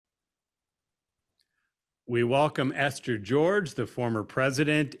We welcome Esther George, the former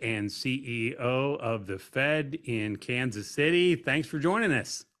president and CEO of the Fed in Kansas City. Thanks for joining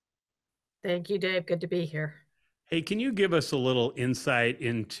us. Thank you, Dave. Good to be here. Hey, can you give us a little insight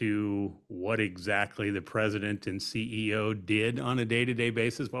into what exactly the president and CEO did on a day-to-day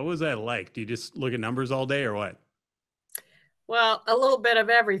basis? What was that like? Do you just look at numbers all day or what? Well, a little bit of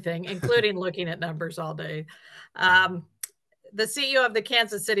everything, including looking at numbers all day. Um, the CEO of the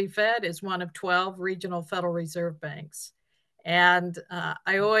Kansas City Fed is one of 12 regional Federal Reserve banks. And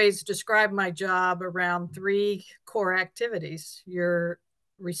I always describe my job around three core activities. You're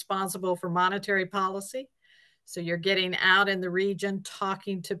responsible for monetary policy. So you're getting out in the region,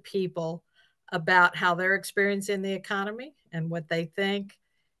 talking to people about how they're experiencing the economy and what they think.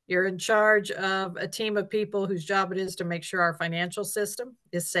 You're in charge of a team of people whose job it is to make sure our financial system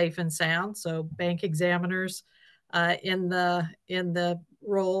is safe and sound. So bank examiners in the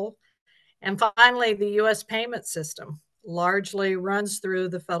role, and finally, the U.S. payment system largely runs through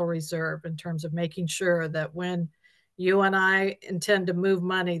the Federal Reserve in terms of making sure that when you and I intend to move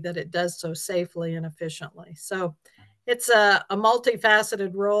money, that it does so safely and efficiently. So it's a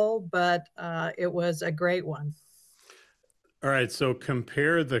multifaceted role, but it was a great one. All right, so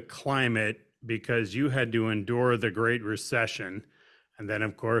compare the climate because you had to endure the Great Recession. And then,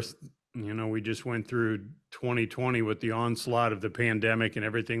 of course, we just went through 2020 with the onslaught of the pandemic and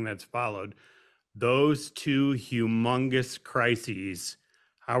everything that's followed. Those two humongous crises,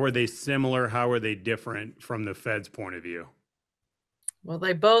 how are they similar? How are they different from the Fed's point of view? Well,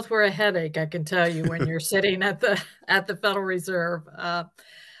 they both were a headache, I can tell you, when you're sitting at the Federal Reserve.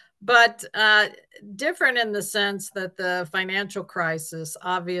 But different in the sense that the financial crisis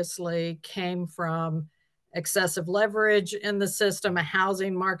obviously came from excessive leverage in the system, a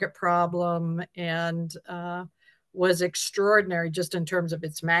housing market problem, and was extraordinary just in terms of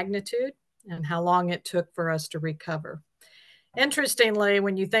its magnitude and how long it took for us to recover. Interestingly,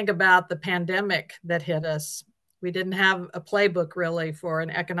 when you think about the pandemic that hit us, we didn't have a playbook really for an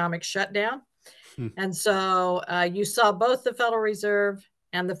economic shutdown. And so you saw both the Federal Reserve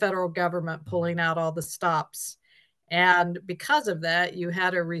and the federal government pulling out all the stops. And because of that, you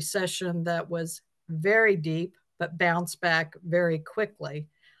had a recession that was very deep, but bounced back very quickly.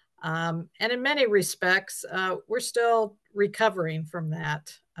 And in many respects, we're still recovering from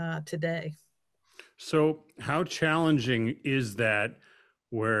that today. So, how challenging is that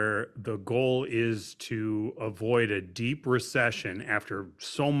where the goal is to avoid a deep recession after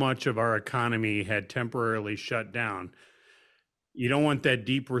so much of our economy had temporarily shut down? You don't want that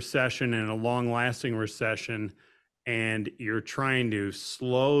deep recession and a long lasting recession, and you're trying to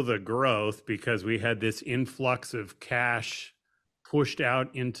slow the growth because we had this influx of cash pushed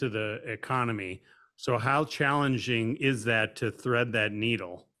out into the economy. So, how challenging is that to thread that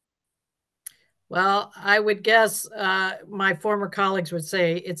needle? Well, I would guess my former colleagues would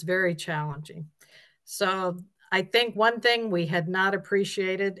say it's very challenging. So I think one thing we had not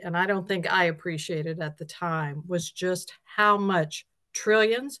appreciated, and I don't think I appreciated at the time, was just how much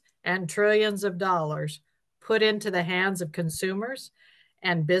trillions and trillions of dollars put into the hands of consumers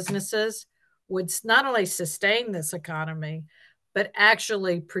and businesses would not only sustain this economy, but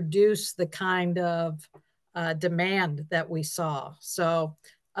actually produce the kind of demand that we saw. So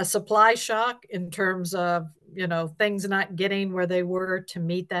a supply shock in terms of things not getting where they were to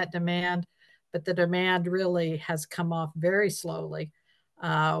meet that demand, but the demand really has come off very slowly,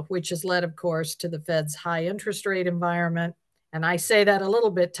 which has led, of course, to the Fed's high interest rate environment. And I say that a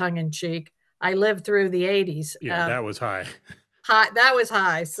little bit tongue in cheek. I lived through the 80s. Yeah, that was high. That was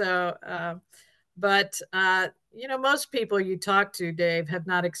high. So, but most people you talk to, Dave, have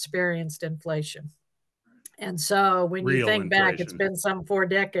not experienced inflation. And so when you Real think back, it's inflation. been some 4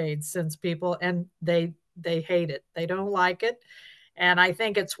 decades since people, and they hate it. They don't like it. And I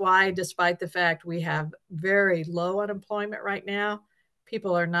think it's why, despite the fact we have very low unemployment right now,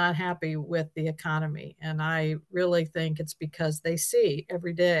 people are not happy with the economy. And I really think it's because they see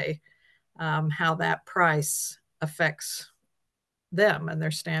every day how that price affects them and their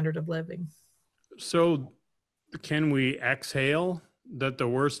standard of living. So, can we exhale that the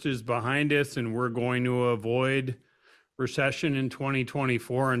worst is behind us and we're going to avoid recession in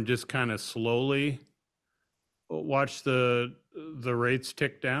 2024 and just kind of slowly watch the rates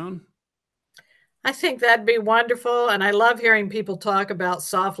tick down? I think that'd be wonderful. And I love hearing people talk about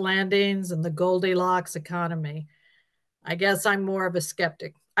soft landings and the Goldilocks economy. I guess I'm more of a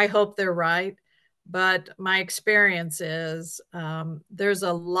skeptic. I hope they're right. But my experience is there's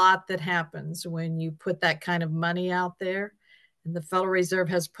a lot that happens when you put that kind of money out there. And the Federal Reserve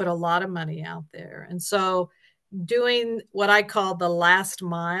has put a lot of money out there. And so doing what I call the last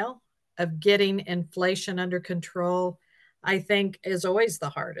mile of getting inflation under control, I think, is always the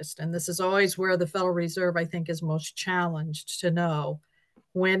hardest. And this is always where the Federal Reserve, I think, is most challenged to know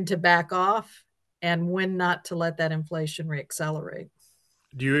when to back off and when not to let that inflation reaccelerate.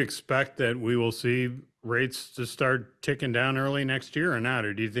 Do you expect that we will see rates to start ticking down early next year or not?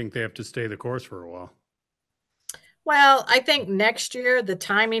 Or do you think they have to stay the course for a while? Well, I think next year the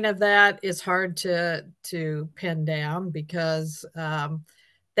timing of that is hard to pin down because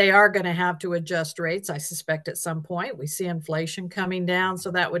they are going to have to adjust rates. I suspect at some point we see inflation coming down,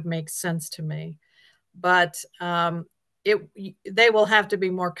 so that would make sense to me. But it they will have to be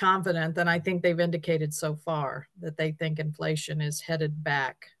more confident than I think they've indicated so far that they think inflation is headed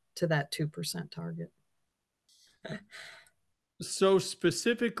back to that 2% target. So,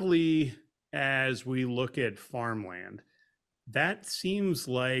 specifically, as we look at farmland, that seems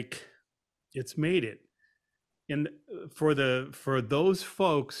like it's made it. And for those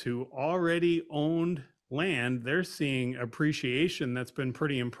folks who already owned land, they're seeing appreciation that's been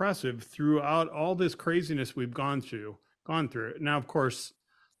pretty impressive throughout all this craziness we've gone through. Now, of course,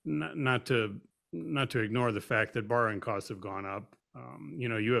 not to ignore the fact that borrowing costs have gone up.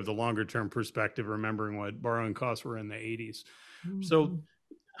 You have the longer term perspective, remembering what borrowing costs were in the 80s. So, Mhm.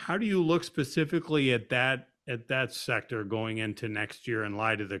 how do you look specifically at that sector going into next year in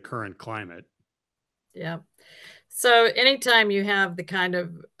light of the current climate? Yeah. So anytime you have the kind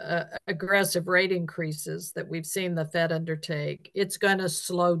of aggressive rate increases that we've seen the Fed undertake, it's going to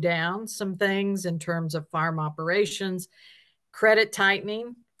slow down some things in terms of farm operations, credit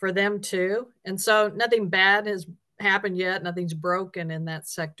tightening for them too. And so nothing bad has happened yet, nothing's broken in that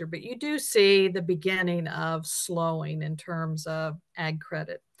sector, but you do see the beginning of slowing in terms of ag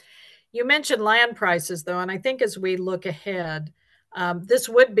credit. You mentioned land prices, though, and I think as we look ahead, this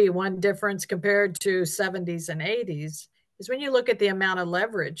would be one difference compared to 70s and 80s is when you look at the amount of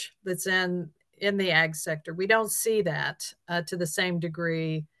leverage that's in the ag sector. We don't see that to the same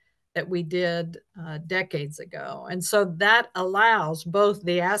degree that we did decades ago. And so that allows both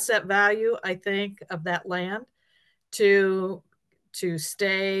the asset value, I think, of that land to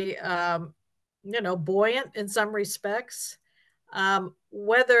stay, buoyant in some respects.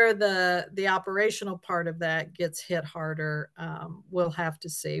 Whether the operational part of that gets hit harder, we'll have to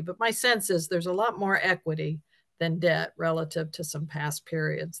see. But my sense is there's a lot more equity than debt relative to some past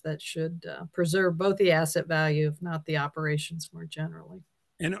periods that should preserve both the asset value, if not the operations more generally.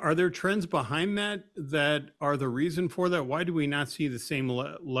 And are there trends behind that are the reason for that? Why do we not see the same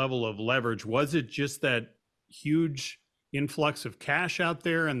level of leverage? Was it just that huge influx of cash out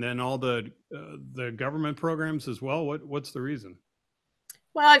there, and then all the government programs as well? What's the reason?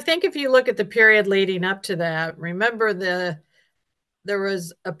 Well, I think if you look at the period leading up to that, remember there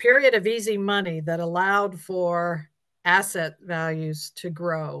was a period of easy money that allowed for asset values to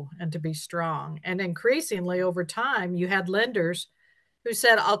grow and to be strong. And increasingly over time, you had lenders who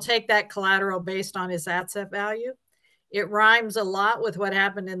said, I'll take that collateral based on his asset value. It rhymes a lot with what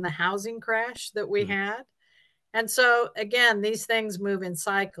happened in the housing crash that we Hmm. had. And so again, these things move in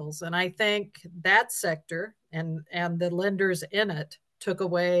cycles. And I think that sector and the lenders in it took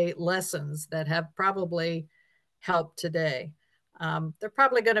away lessons that have probably helped today. There are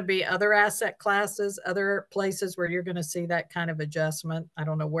probably going to be other asset classes, other places where you're going to see that kind of adjustment. I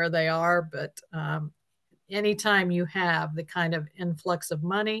don't know where they are, but anytime you have the kind of influx of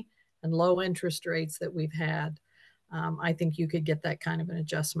money and low interest rates that we've had, I think you could get that kind of an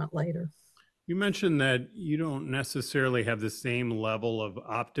adjustment later. You mentioned that you don't necessarily have the same level of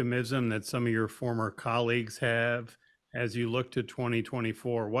optimism that some of your former colleagues have as you look to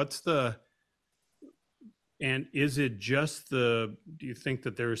 2024. And is it just do you think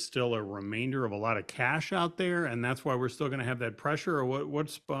that there's still a remainder of a lot of cash out there and that's why we're still going to have that pressure, or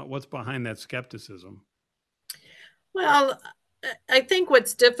what's behind that skepticism? Well, I think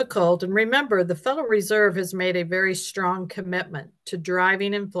what's difficult, and remember, the Federal Reserve has made a very strong commitment to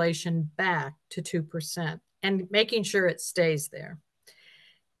driving inflation back to 2% and making sure it stays there.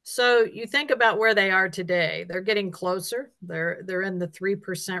 So you think about where they are today. They're getting closer. They're in the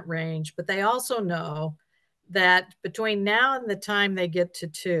 3% range, but they also know that between now and the time they get to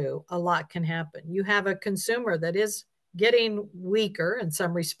 2, a lot can happen. You have a consumer that is getting weaker in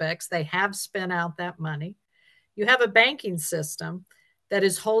some respects. They have spent out that money. You have a banking system that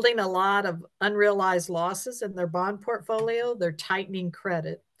is holding a lot of unrealized losses in their bond portfolio. They're tightening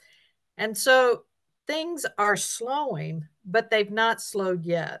credit. And so things are slowing, but they've not slowed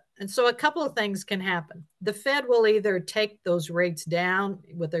yet. And so a couple of things can happen. The Fed will either take those rates down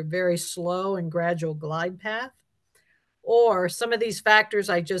with a very slow and gradual glide path, or some of these factors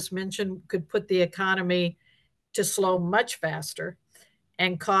I just mentioned could put the economy to slow much faster.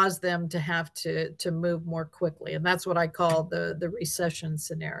 and cause them to have to move more quickly. And that's what I call the recession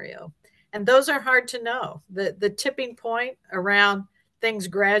scenario. And those are hard to know. The tipping point around things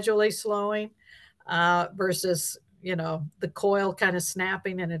gradually slowing versus the coil kind of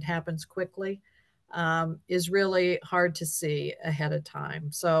snapping and it happens quickly is really hard to see ahead of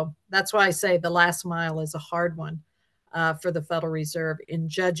time. So that's why I say the last mile is a hard one for the Federal Reserve in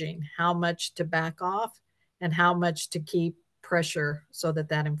judging how much to back off and how much to keep pressure so that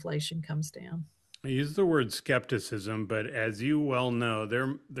that inflation comes down. I use the word skepticism, but as you well know,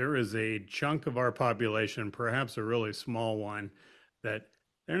 there is a chunk of our population, perhaps a really small one, that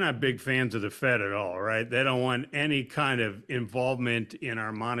they're not big fans of the Fed at all, right? They don't want any kind of involvement in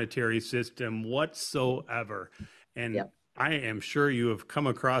our monetary system whatsoever. And Yep. I am sure you have come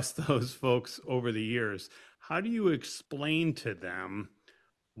across those folks over the years. How do you explain to them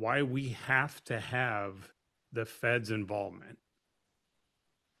why we have to have the Fed's involvement?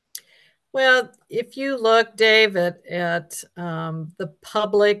 Well, if you look, David, at the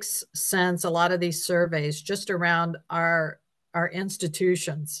public's sense, a lot of these surveys just around our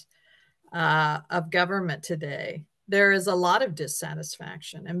institutions of government today, there is a lot of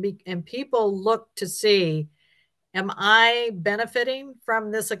dissatisfaction, and people look to see, am I benefiting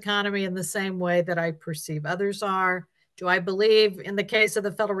from this economy in the same way that I perceive others are? Do I believe, in the case of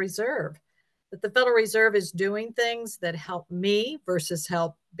the Federal Reserve, that the Federal Reserve is doing things that help me versus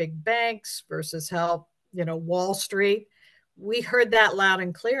help big banks versus help, Wall Street? We heard that loud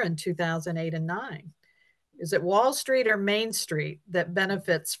and clear in 2008 and 9. Is it Wall Street or Main Street that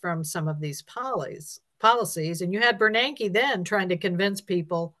benefits from some of these policies? And you had Bernanke then trying to convince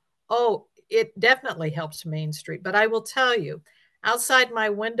people, oh, it definitely helps Main Street. But I will tell you, outside my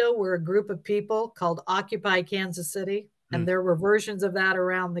window were a group of people called Occupy Kansas City, Hmm. and there were versions of that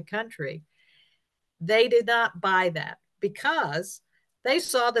around the country. They did not buy that because they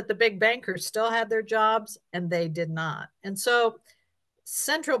saw that the big bankers still had their jobs and they did not. And so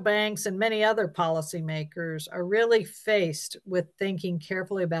central banks and many other policymakers are really faced with thinking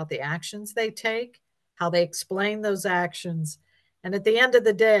carefully about the actions they take, how they explain those actions, and at the end of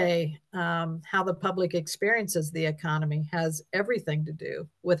the day, how the public experiences the economy has everything to do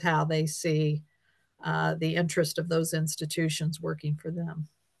with how they see the interest of those institutions working for them.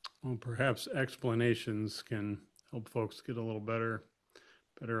 Well, perhaps explanations can help folks get a little better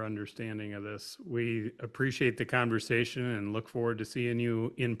understanding of this. We appreciate the conversation and look forward to seeing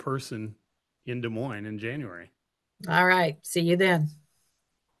you in person in Des Moines in January. All right. See you then.